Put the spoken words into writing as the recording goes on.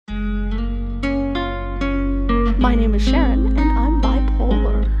My name is Sharon, and I'm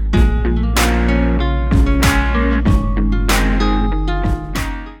bipolar.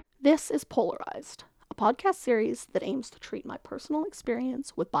 This is Polarized, a podcast series that aims to treat my personal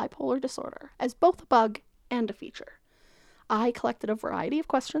experience with bipolar disorder as both a bug and a feature. I collected a variety of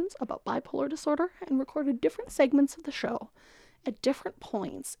questions about bipolar disorder and recorded different segments of the show at different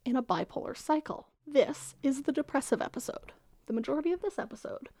points in a bipolar cycle. This is the depressive episode. The majority of this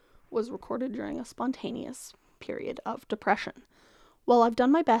episode was recorded during a spontaneous period of depression. While I've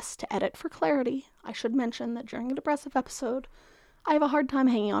done my best to edit for clarity, I should mention that during a depressive episode, I have a hard time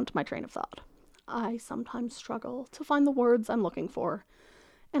hanging on to my train of thought. I sometimes struggle to find the words I'm looking for,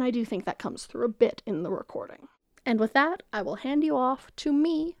 and I do think that comes through a bit in the recording. And with that, I will hand you off to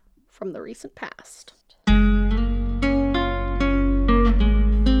me from the recent past.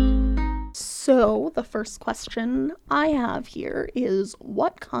 So, the first question I have here is,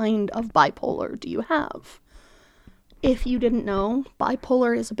 what kind of bipolar do you have? If you didn't know,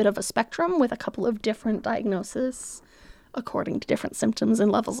 bipolar is a bit of a spectrum with a couple of different diagnoses according to different symptoms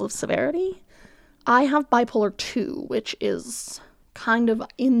and levels of severity. I have bipolar 2, which is kind of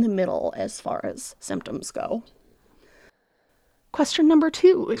in the middle as far as symptoms go. Question number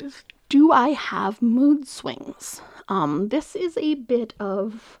 2 is, do I have mood swings? This is a bit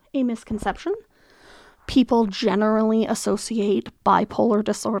of a misconception. People generally associate bipolar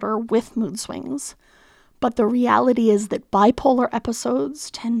disorder with mood swings, but the reality is that bipolar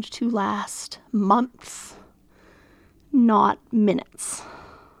episodes tend to last months, not minutes.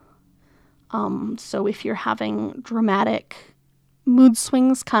 So if you're having dramatic mood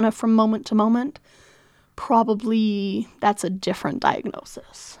swings kind of from moment to moment, probably that's a different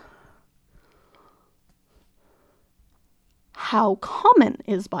diagnosis. How common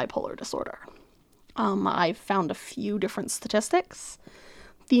is bipolar disorder? I've found a few different statistics.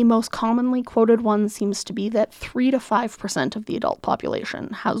 The most commonly quoted one seems to be that 3 to 5% of the adult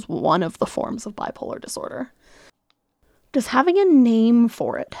population has one of the forms of bipolar disorder. Does having a name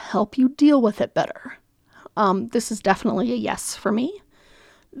for it help you deal with it better? This is definitely a yes for me.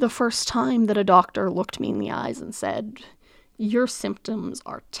 The first time that a doctor looked me in the eyes and said, "Your symptoms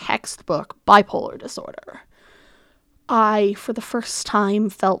are textbook bipolar disorder," I, for the first time,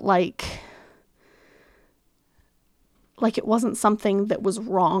 felt like it wasn't something that was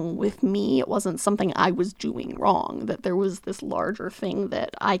wrong with me. It wasn't something I was doing wrong, that there was this larger thing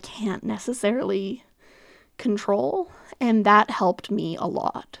that I can't necessarily control, and that helped me a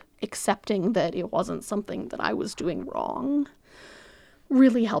lot. Accepting that it wasn't something that I was doing wrong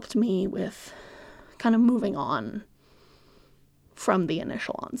really helped me with kind of moving on from the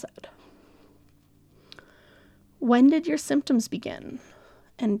initial onset. When did your symptoms begin?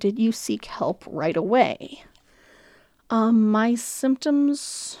 And did you seek help right away? My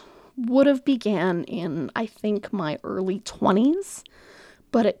symptoms would have began in, I think, my early 20s,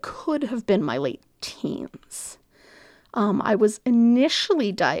 but it could have been my late teens. I was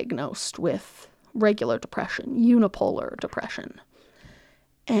initially diagnosed with regular depression, unipolar depression,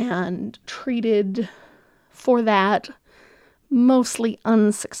 and treated for that mostly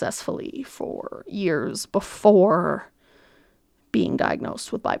unsuccessfully for years before being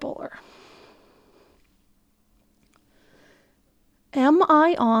diagnosed with bipolar.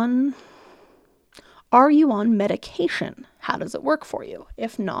 Are you on medication? How does it work for you?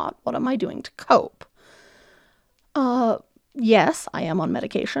 If not, what am I doing to cope? Yes, I am on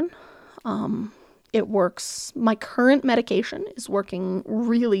medication. It works. My current medication is working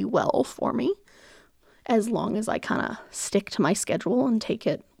really well for me, as long as I kind of stick to my schedule and take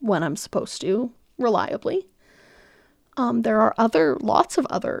it when I'm supposed to, reliably. There are lots of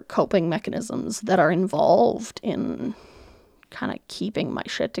other coping mechanisms that are involved in kind of keeping my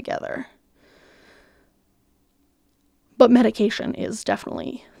shit together. But medication is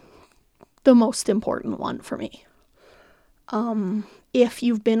definitely the most important one for me. If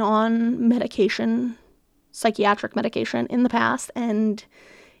you've been on medication, psychiatric medication in the past, and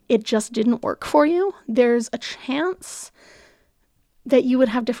it just didn't work for you, there's a chance that you would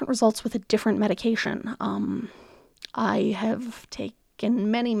have different results with a different medication. I have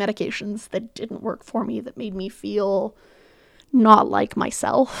taken many medications that didn't work for me, that made me feel not like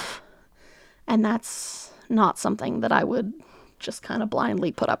myself, and that's not something that I would just kind of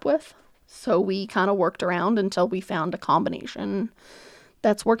blindly put up with. So we kind of worked around until we found a combination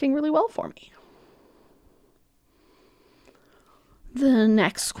that's working really well for me. The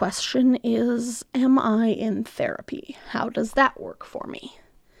next question is, am I in therapy? How does that work for me?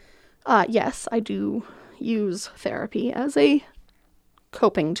 Yes, I do use therapy as a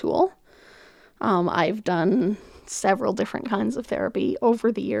coping tool. I've done several different kinds of therapy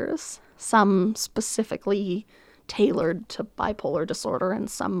over the years, some specifically tailored to bipolar disorder and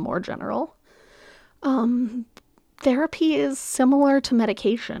some more general. Therapy is similar to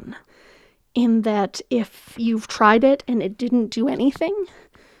medication in that if you've tried it and it didn't do anything,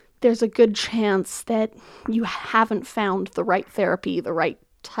 there's a good chance that you haven't found the right therapy, the right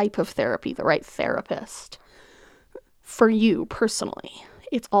type of therapy, the right therapist for you personally.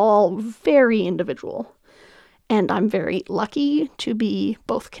 It's all very individual. And I'm very lucky to be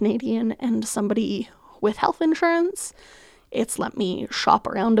both Canadian and somebody with health insurance. It's let me shop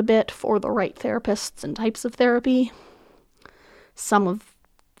around a bit for the right therapists and types of therapy. Some of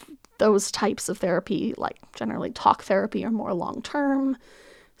those types of therapy, like generally talk therapy, are more long-term.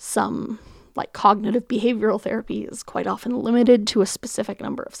 Some, like cognitive behavioral therapy, is quite often limited to a specific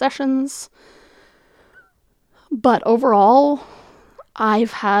number of sessions. But overall,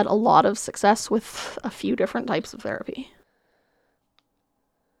 I've had a lot of success with a few different types of therapy.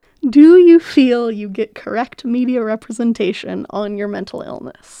 Do you feel you get correct media representation on your mental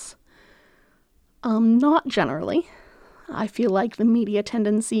illness? Not generally. I feel like the media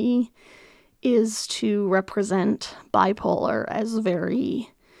tendency is to represent bipolar as very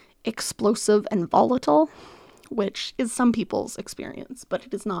explosive and volatile, which is some people's experience, but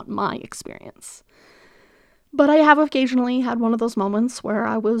it is not my experience. But I have occasionally had one of those moments where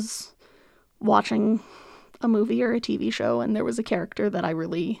I was watching a movie or a TV show and there was a character that I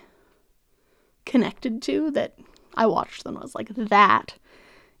really connected to, that I watched them and I was like, that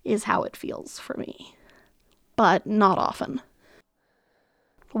is how it feels for me. But not often.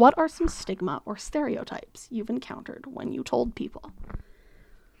 What are some stigma or stereotypes you've encountered when you told people?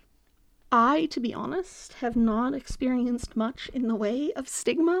 I, to be honest, have not experienced much in the way of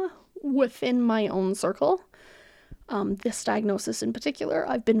stigma within my own circle. This diagnosis in particular,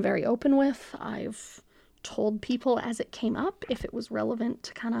 I've been very open with. I've told people as it came up if it was relevant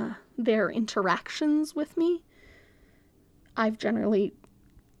to kind of their interactions with me. I've generally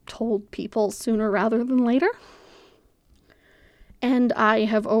told people sooner rather than later. And I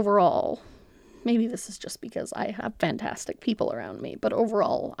have overall, maybe this is just because I have fantastic people around me, but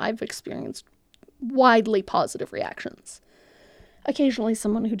overall I've experienced widely positive reactions. Occasionally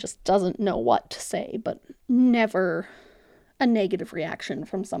someone who just doesn't know what to say, but never a negative reaction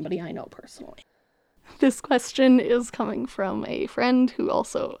from somebody I know personally. This question is coming from a friend who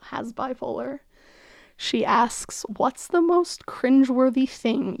also has bipolar. She asks, what's the most cringeworthy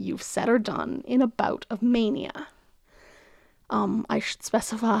thing you've said or done in a bout of mania? I should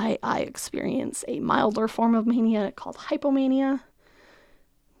specify I experience a milder form of mania called hypomania.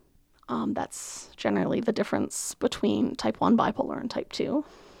 That's generally the difference between type 1 bipolar and type 2.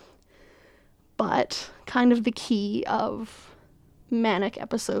 But kind of the key of manic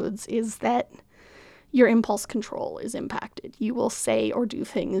episodes is that your impulse control is impacted. You will say or do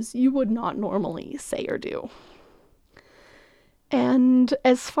things you would not normally say or do. And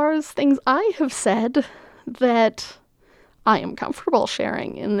as far as things I have said that I am comfortable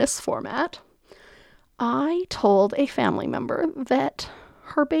sharing in this format, I told a family member that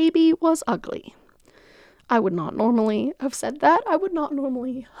her baby was ugly. I would not normally have said that. I would not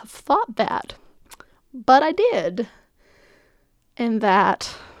normally have thought that. But I did. And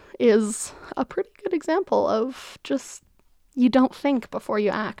that is a pretty good example of just, you don't think before you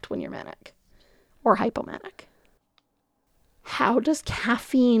act when you're manic or hypomanic. How does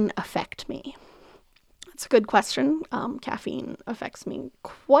caffeine affect me? That's a good question. Caffeine affects me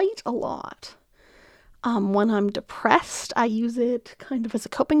quite a lot. When I'm depressed, I use it kind of as a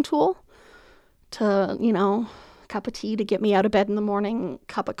coping tool to, cup of tea to get me out of bed in the morning,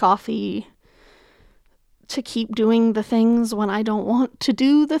 cup of coffee to keep doing the things when I don't want to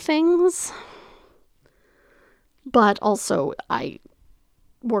do the things. But also, I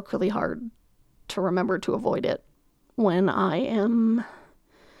work really hard to remember to avoid it when I am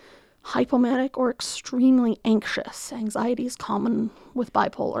hypomanic or extremely anxious. Anxiety is common with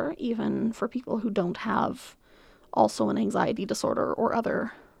bipolar, even for people who don't have also an anxiety disorder or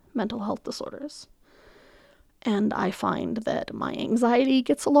other mental health disorders. And I find that my anxiety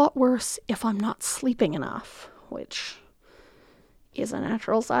gets a lot worse if I'm not sleeping enough, which is a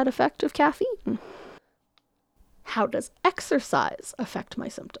natural side effect of caffeine. How does exercise affect my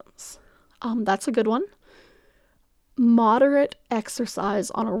symptoms? That's a good one. Moderate exercise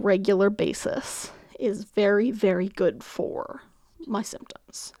on a regular basis is very, very good for my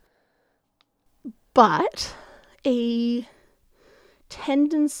symptoms. But a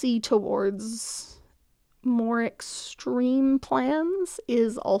tendency towards more extreme plans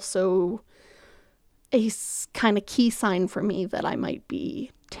is also a kind of key sign for me that I might be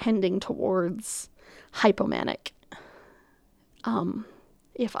tending towards hypomanic.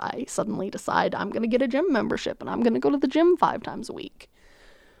 if I suddenly decide I'm going to get a gym membership and I'm going to go to the gym 5 times a week.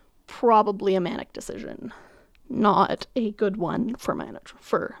 Probably a manic decision, not a good one for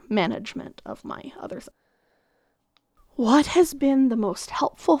management of my other things. What has been the most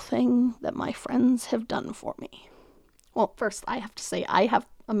helpful thing that my friends have done for me? Well, first I have to say I have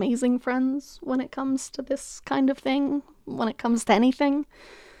amazing friends when it comes to this kind of thing, when it comes to anything.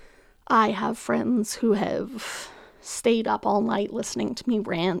 I have friends who have stayed up all night listening to me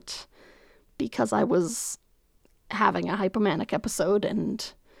rant because I was having a hypomanic episode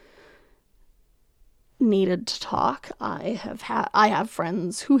and needed to talk. I have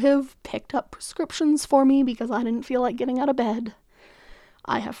friends who have picked up prescriptions for me because I didn't feel like getting out of bed.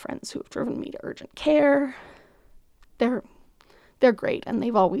 I have friends who have driven me to urgent care. They're great, and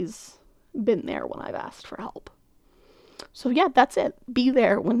they've always been there when I've asked for help. So yeah, that's it. Be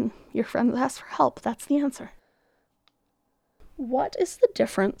there when your friends ask for help. That's the answer. What is the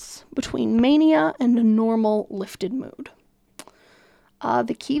difference between mania and a normal lifted mood?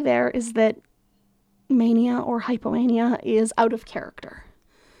 The key there is that mania or hypomania is out of character.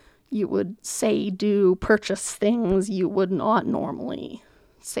 You would say, do, purchase things you would not normally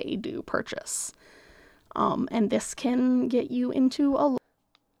say, do, purchase. And this can get you into a...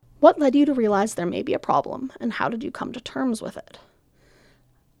 What led you to realize there may be a problem, and how did you come to terms with it?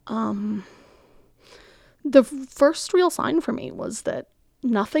 The first real sign for me was that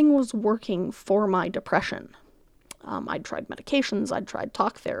nothing was working for my depression. I'd tried medications, I'd tried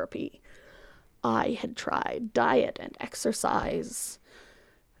talk therapy, I had tried diet and exercise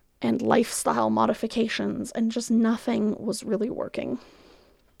and lifestyle modifications, and just nothing was really working.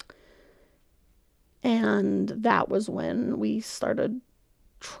 And that was when we started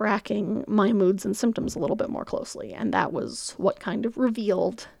tracking my moods and symptoms a little bit more closely, and that was what kind of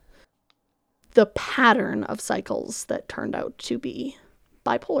revealed the pattern of cycles that turned out to be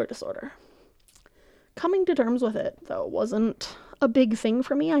bipolar disorder. Coming to terms with it, though, wasn't a big thing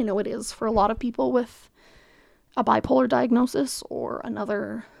for me. I know it is for a lot of people with a bipolar diagnosis or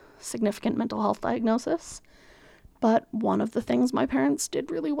another significant mental health diagnosis. But one of the things my parents did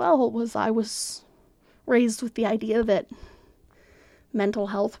really well was I was raised with the idea that mental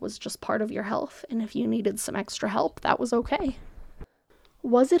health was just part of your health, and if you needed some extra help, that was okay.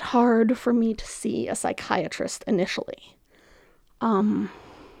 Was it hard for me to see a psychiatrist initially?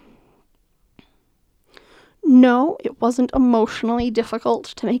 No, it wasn't emotionally difficult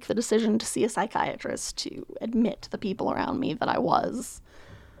to make the decision to see a psychiatrist, to admit to the people around me that I was.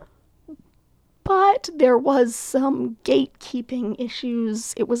 But there was some gatekeeping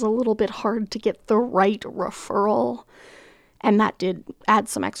issues. It was a little bit hard to get the right referral, and that did add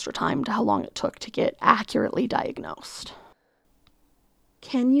some extra time to how long it took to get accurately diagnosed.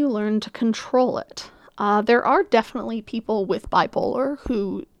 Can you learn to control it? There are definitely people with bipolar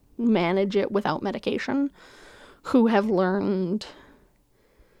who manage it without medication, who have learned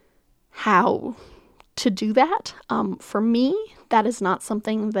how to do that. For me, that is not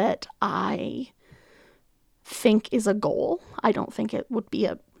something that I think is a goal. I don't think it would be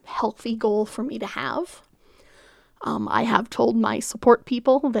a healthy goal for me to have. I have told my support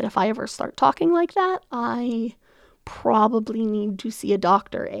people that if I ever start talking like that, I probably need to see a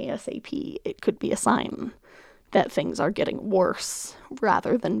doctor ASAP. It could be a sign that things are getting worse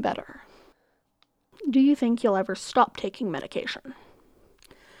rather than better. Do you think you'll ever stop taking medication?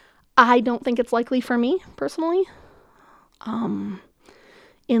 I don't think it's likely for me, personally.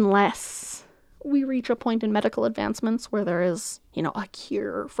 Unless we reach a point in medical advancements where there is, a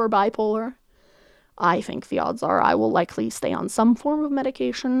cure for bipolar. I think the odds are I will likely stay on some form of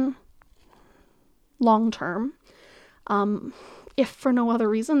medication long term. If for no other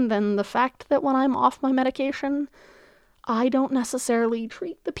reason than the fact that when I'm off my medication, I don't necessarily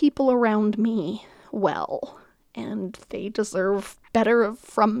treat the people around me well, and they deserve better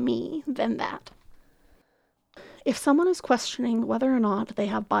from me than that. If someone is questioning whether or not they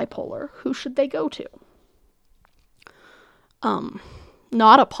have bipolar, who should they go to?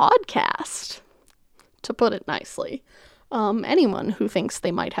 Not a podcast, to put it nicely. Anyone who thinks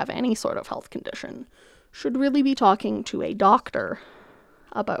they might have any sort of health condition should really be talking to a doctor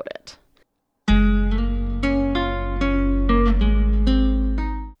about it.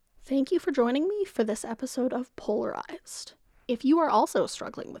 Thank you for joining me for this episode of Polarized. If you are also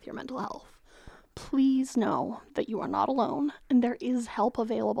struggling with your mental health, please know that you are not alone and there is help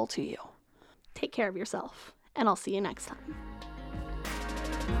available to you. Take care of yourself, and I'll see you next time.